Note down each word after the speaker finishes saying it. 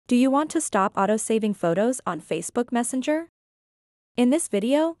Do you want to stop auto-saving photos on Facebook Messenger? In this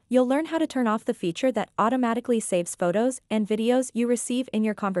video, you'll learn how to turn off the feature that automatically saves photos and videos you receive in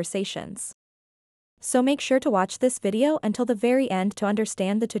your conversations. So make sure to watch this video until the very end to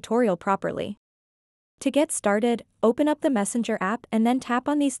understand the tutorial properly. To get started, open up the Messenger app and then tap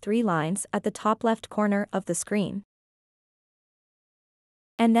on these three lines at the top left corner of the screen.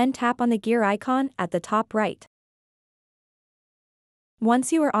 And then tap on the gear icon at the top right.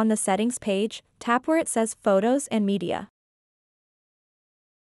 Once you are on the settings page, tap where it says Photos and Media.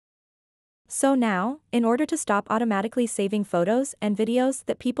 So now, in order to stop automatically saving photos and videos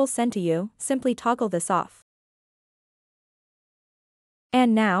that people send to you, simply toggle this off.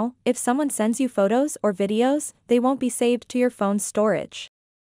 And now, if someone sends you photos or videos, they won't be saved to your phone's storage.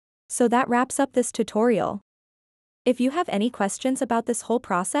 So that wraps up this tutorial. If you have any questions about this whole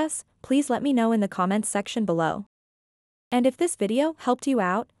process, please let me know in the comments section below. And if this video helped you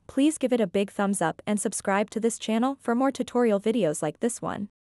out, please give it a big thumbs up and subscribe to this channel for more tutorial videos like this one.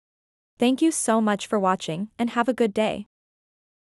 Thank you so much for watching and have a good day.